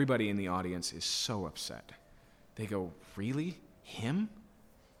 And everybody in the audience is so upset. They go, really? Him?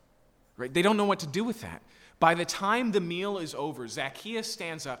 Right? They don't know what to do with that. By the time the meal is over, Zacchaeus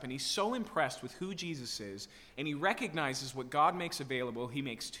stands up and he's so impressed with who Jesus is, and he recognizes what God makes available. He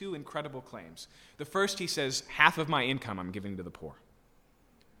makes two incredible claims. The first, he says, half of my income I'm giving to the poor.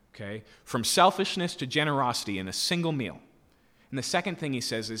 Okay? From selfishness to generosity in a single meal. And the second thing he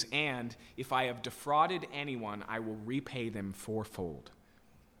says is, and if I have defrauded anyone, I will repay them fourfold.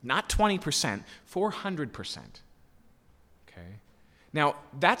 Not 20%, 400%. Okay? Now,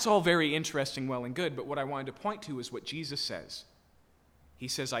 that's all very interesting, well and good, but what I wanted to point to is what Jesus says. He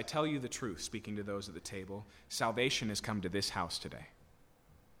says, I tell you the truth, speaking to those at the table, salvation has come to this house today.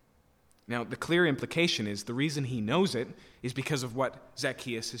 Now, the clear implication is the reason he knows it is because of what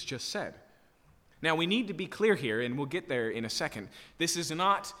Zacchaeus has just said. Now, we need to be clear here, and we'll get there in a second. This is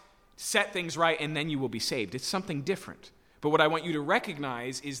not set things right and then you will be saved. It's something different. But what I want you to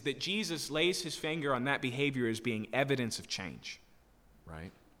recognize is that Jesus lays his finger on that behavior as being evidence of change,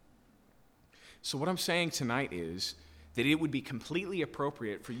 right? So what I'm saying tonight is that it would be completely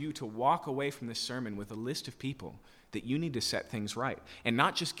appropriate for you to walk away from this sermon with a list of people that you need to set things right. And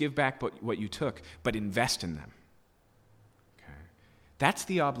not just give back what you took, but invest in them. Okay? That's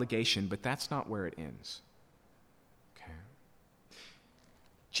the obligation, but that's not where it ends. Okay?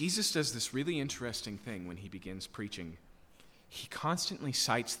 Jesus does this really interesting thing when he begins preaching. He constantly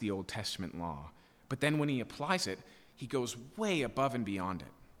cites the Old Testament law, but then when he applies it, he goes way above and beyond it.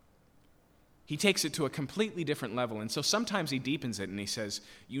 He takes it to a completely different level, and so sometimes he deepens it and he says,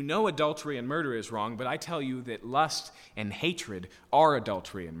 you know adultery and murder is wrong, but I tell you that lust and hatred are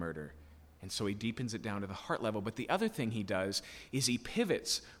adultery and murder. And so he deepens it down to the heart level. But the other thing he does is he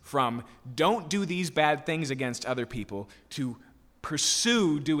pivots from don't do these bad things against other people to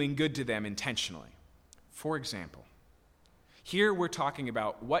pursue doing good to them intentionally. For example, here we're talking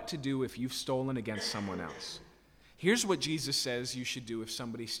about what to do if you've stolen against someone else. Here's what Jesus says you should do if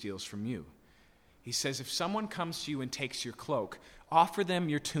somebody steals from you. He says, if someone comes to you and takes your cloak, offer them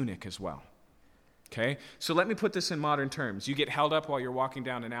your tunic as well. Okay? So let me put this in modern terms. You get held up while you're walking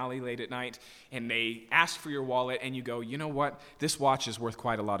down an alley late at night, and they ask for your wallet, and you go, you know what? This watch is worth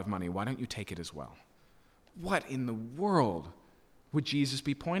quite a lot of money. Why don't you take it as well? What in the world would Jesus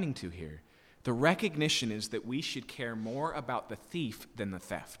be pointing to here? The recognition is that we should care more about the thief than the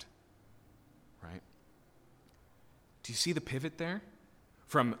theft. Right? Do you see the pivot there?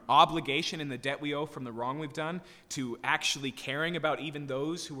 From obligation and the debt we owe from the wrong we've done to actually caring about even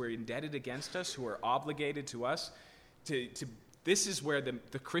those who are indebted against us, who are obligated to us. This is where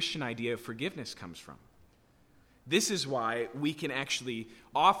the Christian idea of forgiveness comes from. This is why we can actually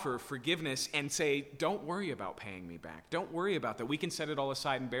offer forgiveness and say, don't worry about paying me back. Don't worry about that. We can set it all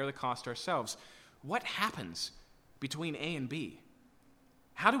aside and bear the cost ourselves. What happens between A and B?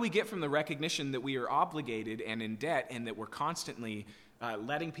 How do we get from the recognition that we are obligated and in debt and that we're constantly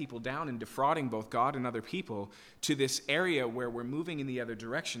letting people down and defrauding both God and other people to this area where we're moving in the other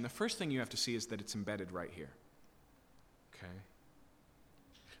direction? The first thing you have to see is that it's embedded right here. Okay?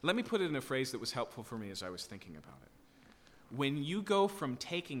 Let me put it in a phrase that was helpful for me as I was thinking about it. When you go from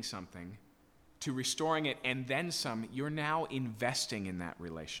taking something to restoring it and then some, you're now investing in that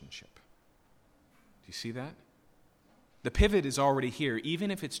relationship. Do you see that? The pivot is already here, even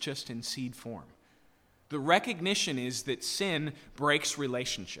if it's just in seed form. The recognition is that sin breaks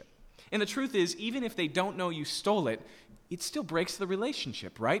relationship. And the truth is, even if they don't know you stole it, it still breaks the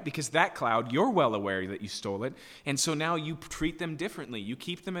relationship, right? Because that cloud, you're well aware that you stole it, and so now you treat them differently. You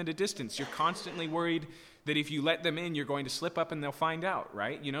keep them at a distance. You're constantly worried that if you let them in, you're going to slip up and they'll find out,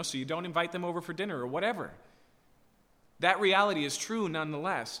 right? So you don't invite them over for dinner or whatever. That reality is true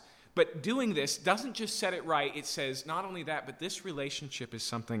nonetheless. But doing this doesn't just set it right. It says, not only that, but this relationship is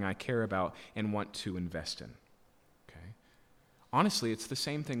something I care about and want to invest in. Okay? Honestly, it's the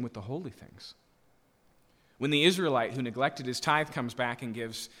same thing with the holy things. When the Israelite who neglected his tithe comes back and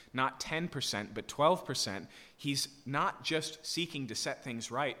gives not 10%, but 12%, he's not just seeking to set things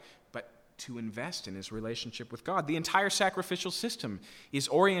right, but to invest in his relationship with God. The entire sacrificial system is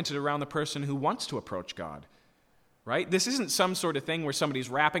oriented around the person who wants to approach God. Right? This isn't some sort of thing where somebody's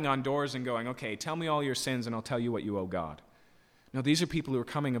rapping on doors and going, okay, tell me all your sins and I'll tell you what you owe God. No, these are people who are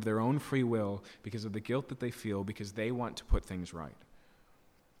coming of their own free will because of the guilt that they feel, because they want to put things right.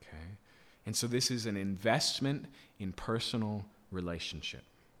 Okay? And so this is an investment in personal relationship.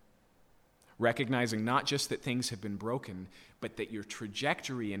 Recognizing not just that things have been broken, but that your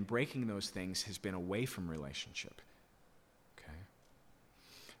trajectory in breaking those things has been away from relationship. Okay?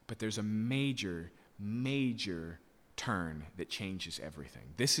 But there's a major turn that changes everything.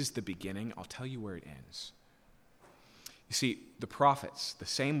 This is the beginning. I'll tell you where it ends. You see, the prophets, the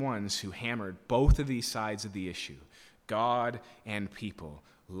same ones who hammered both of these sides of the issue, God and people,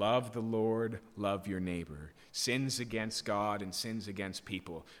 love the Lord, love your neighbor, sins against God and sins against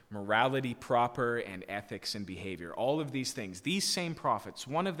people, morality proper and ethics and behavior, all of these things. These same prophets,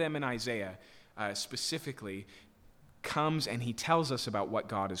 one of them in Isaiah specifically, comes and he tells us about what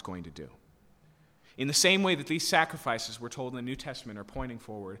God is going to do. In the same way that these sacrifices we're told in the New Testament are pointing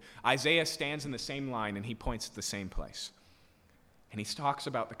forward, Isaiah stands in the same line and he points at the same place. And he talks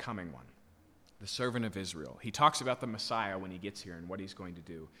about the coming one, the servant of Israel. He talks about the Messiah when he gets here and what he's going to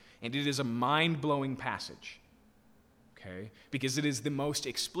do. And it is a mind-blowing passage, okay? Because it is the most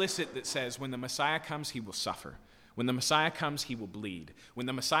explicit that says when the Messiah comes, he will suffer. When the Messiah comes, he will bleed. When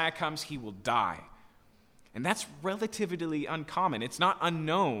the Messiah comes, he will die. And that's relatively uncommon. It's not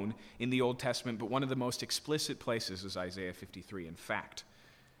unknown in the Old Testament, but one of the most explicit places is Isaiah 53. In fact,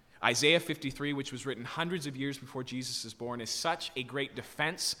 Isaiah 53, which was written hundreds of years before Jesus is born, is such a great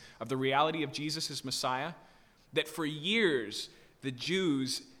defense of the reality of Jesus as Messiah that for years the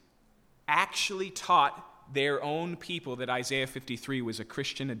Jews actually taught their own people that Isaiah 53 was a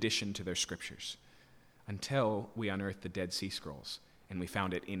Christian addition to their scriptures until we unearthed the Dead Sea Scrolls and we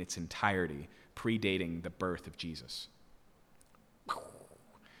found it in its entirety, predating the birth of Jesus.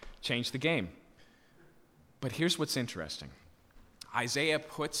 Changed the game. But here's what's interesting. Isaiah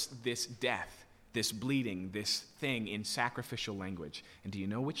puts this death, this bleeding, this thing in sacrificial language. And do you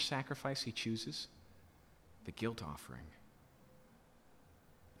know which sacrifice he chooses? The guilt offering.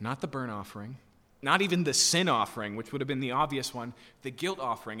 Not the burnt offering. Not even the sin offering, which would have been the obvious one, the guilt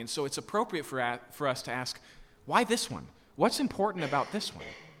offering. And so it's appropriate for us to ask, why this one? What's important about this one?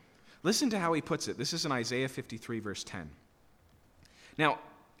 Listen to how he puts it. This is in Isaiah 53, verse 10. Now,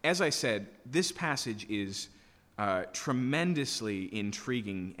 as I said, this passage is tremendously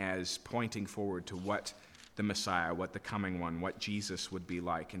intriguing as pointing forward to what the Messiah, what the coming one, what Jesus would be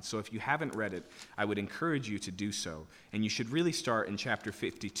like. And so if you haven't read it, I would encourage you to do so. And you should really start in chapter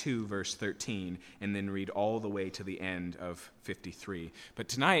 52, verse 13, and then read all the way to the end of 53. But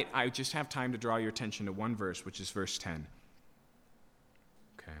tonight, I just have time to draw your attention to one verse, which is verse 10.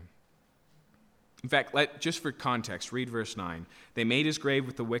 Okay. In fact, just for context, read verse 9. They made his grave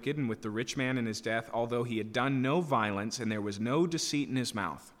with the wicked and with the rich man in his death, although he had done no violence and there was no deceit in his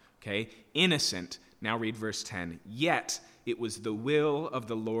mouth. Okay? Innocent. Now read verse 10. Yet it was the will of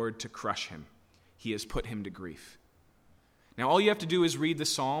the Lord to crush him. He has put him to grief. Now all you have to do is read the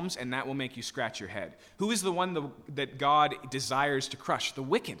Psalms, and that will make you scratch your head. Who is the one that God desires to crush? The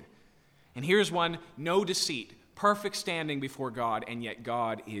wicked. And here's one, no deceit, perfect standing before God, and yet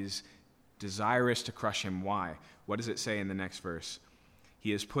God is desirous to crush him. Why? What does it say in the next verse?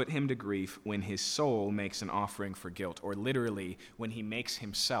 He has put him to grief when his soul makes an offering for guilt, or literally, when he makes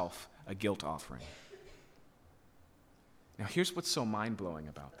himself a guilt offering. Now, here's what's so mind-blowing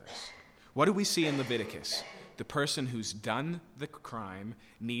about this. What do we see in Leviticus? The person who's done the crime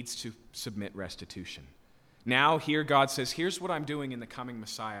needs to submit restitution. Now, here God says, here's what I'm doing in the coming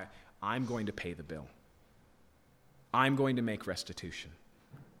Messiah. I'm going to pay the bill. I'm going to make restitution.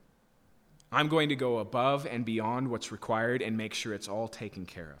 I'm going to go above and beyond what's required and make sure it's all taken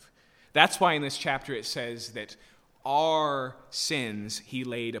care of. That's why in this chapter it says that our sins he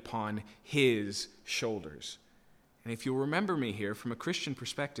laid upon his shoulders. And if you'll remember me here, from a Christian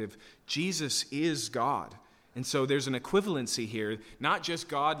perspective, Jesus is God. And so there's an equivalency here, not just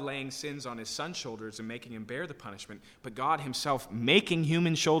God laying sins on his son's shoulders and making him bear the punishment, but God himself making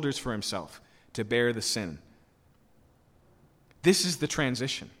human shoulders for himself to bear the sin. This is the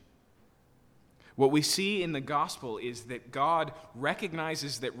transition. What we see in the gospel is that God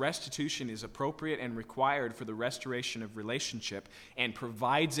recognizes that restitution is appropriate and required for the restoration of relationship and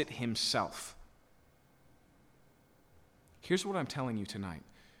provides it himself. Here's what I'm telling you tonight.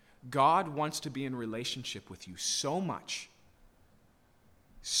 God wants to be in relationship with you so much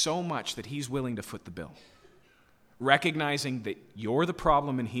that he's willing to foot the bill. Recognizing that you're the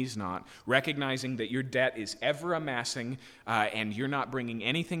problem and he's not. Recognizing that your debt is ever amassing and you're not bringing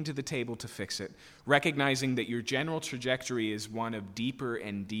anything to the table to fix it. Recognizing that your general trajectory is one of deeper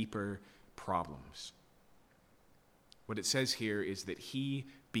and deeper problems. What it says here is that he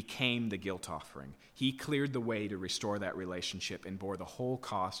became the guilt offering. He cleared the way to restore that relationship and bore the whole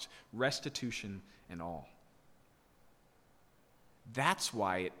cost, restitution and all. That's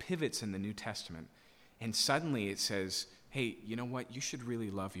why it pivots in the New Testament. And suddenly it says, hey, you know what? You should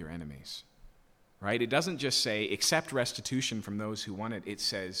really love your enemies. Right? It doesn't just say, accept restitution from those who want it. It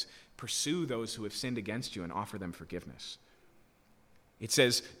says, pursue those who have sinned against you and offer them forgiveness. It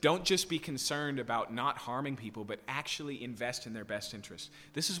says, don't just be concerned about not harming people, but actually invest in their best interest.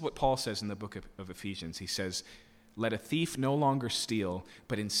 This is what Paul says in the book of Ephesians. He says, let a thief no longer steal,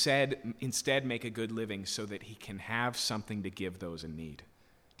 but instead make a good living so that he can have something to give those in need.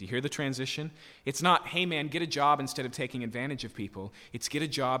 Do you hear the transition? It's not, hey man, get a job instead of taking advantage of people. It's get a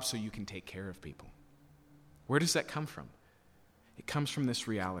job so you can take care of people. Where does that come from? It comes from this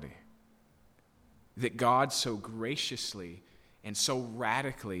reality that God so graciously and so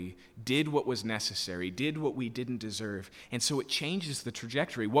radically did what was necessary, did what we didn't deserve, and so it changes the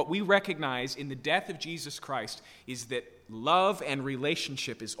trajectory. What we recognize in the death of Jesus Christ is that love and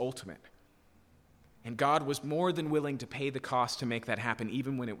relationship is ultimate. And God was more than willing to pay the cost to make that happen,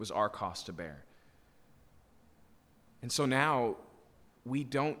 even when it was our cost to bear. And so now we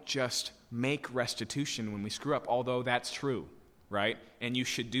don't just make restitution when we screw up, although that's true, right? And you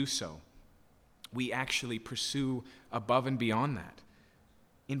should do so. We actually pursue above and beyond that,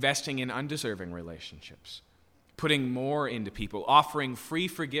 investing in undeserving relationships, putting more into people, offering free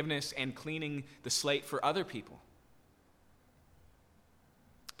forgiveness and cleaning the slate for other people.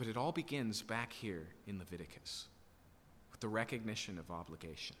 But it all begins back here in Leviticus with the recognition of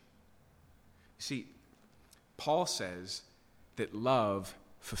obligation. See, Paul says that love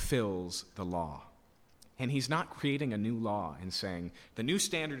fulfills the law. And he's not creating a new law and saying, the new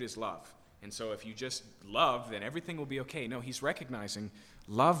standard is love. And so if you just love, then everything will be okay. No, he's recognizing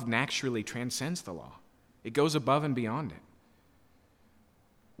love naturally transcends the law. It goes above and beyond it.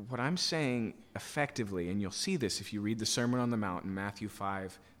 What I'm saying effectively, and you'll see this if you read the Sermon on the Mount in Matthew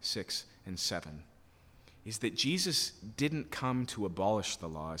 5, 6, and 7, is that Jesus didn't come to abolish the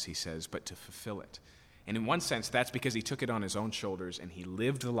law, as he says, but to fulfill it. And in one sense, that's because he took it on his own shoulders and he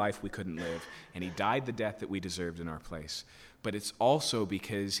lived the life we couldn't live and he died the death that we deserved in our place. But it's also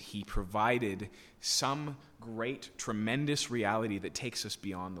because he provided some great, tremendous reality that takes us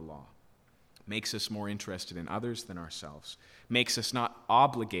beyond the law, makes us more interested in others than ourselves, makes us not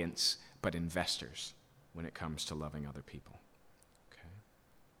obligants, but investors when it comes to loving other people. Okay?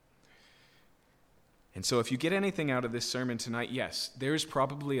 And so if you get anything out of this sermon tonight, yes, there's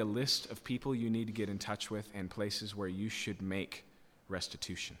probably a list of people you need to get in touch with and places where you should make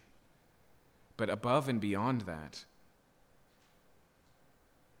restitution. But above and beyond that,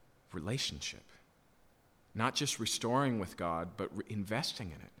 relationship. Not just restoring with God, but investing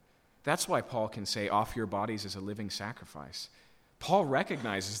in it. That's why Paul can say, offer your bodies as a living sacrifice. Paul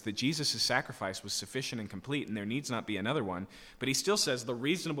recognizes that Jesus' sacrifice was sufficient and complete, and there needs not be another one, but he still says the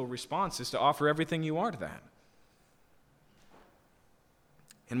reasonable response is to offer everything you are to that.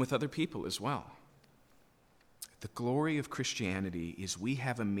 And with other people as well. The glory of Christianity is we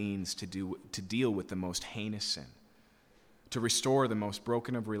have a means to deal with the most heinous sin, to restore the most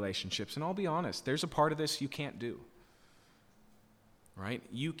broken of relationships. And I'll be honest, there's a part of this you can't do. Right?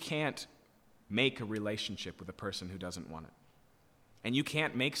 You can't make a relationship with a person who doesn't want it. And you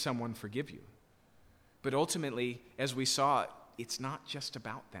can't make someone forgive you. But ultimately, as we saw, it's not just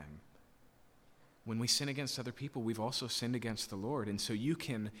about them. When we sin against other people, we've also sinned against the Lord. And so you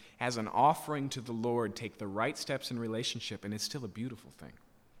can, as an offering to the Lord, take the right steps in relationship, and it's still a beautiful thing.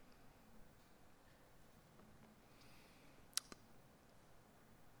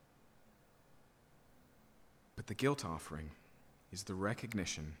 But the guilt offering is the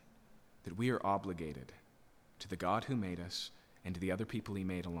recognition that we are obligated to the God who made us and to the other people he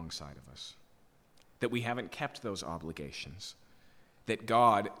made alongside of us. That we haven't kept those obligations. That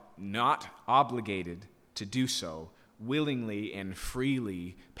God, not obligated to do so, willingly and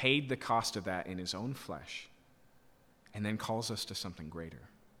freely paid the cost of that in his own flesh, and then calls us to something greater,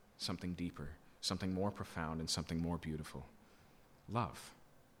 something deeper, something more profound, and something more beautiful. Love.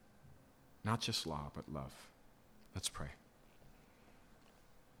 Not just law, but love. Let's pray.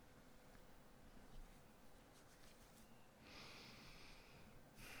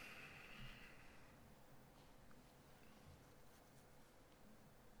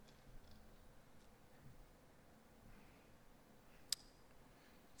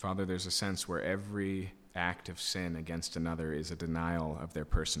 Father, there's a sense where every act of sin against another is a denial of their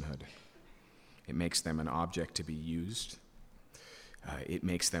personhood. It makes them an object to be used. It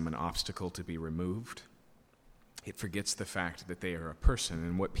makes them an obstacle to be removed. It forgets the fact that they are a person,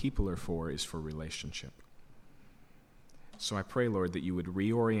 and what people are for is for relationship. So I pray, Lord, that you would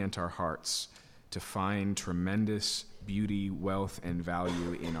reorient our hearts to find tremendous beauty, wealth, and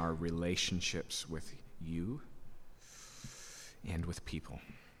value in our relationships with you and with people.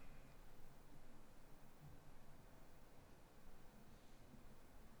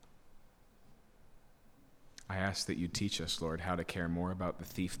 I ask that you teach us, Lord, how to care more about the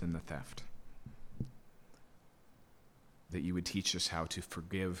thief than the theft. That you would teach us how to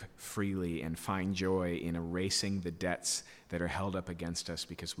forgive freely and find joy in erasing the debts that are held up against us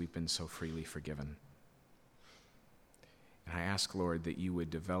because we've been so freely forgiven. And I ask, Lord, that you would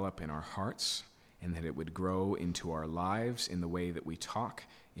develop in our hearts and that it would grow into our lives in the way that we talk,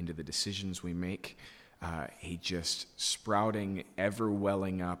 into the decisions we make, a just sprouting,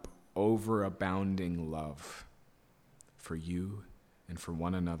 ever-welling up, overabounding love for you and for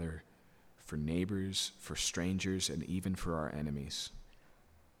one another, for neighbors, for strangers, and even for our enemies.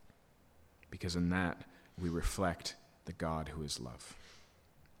 Because in that, we reflect the God who is love.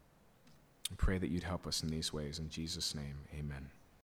 I pray that you'd help us in these ways. In Jesus' name, amen.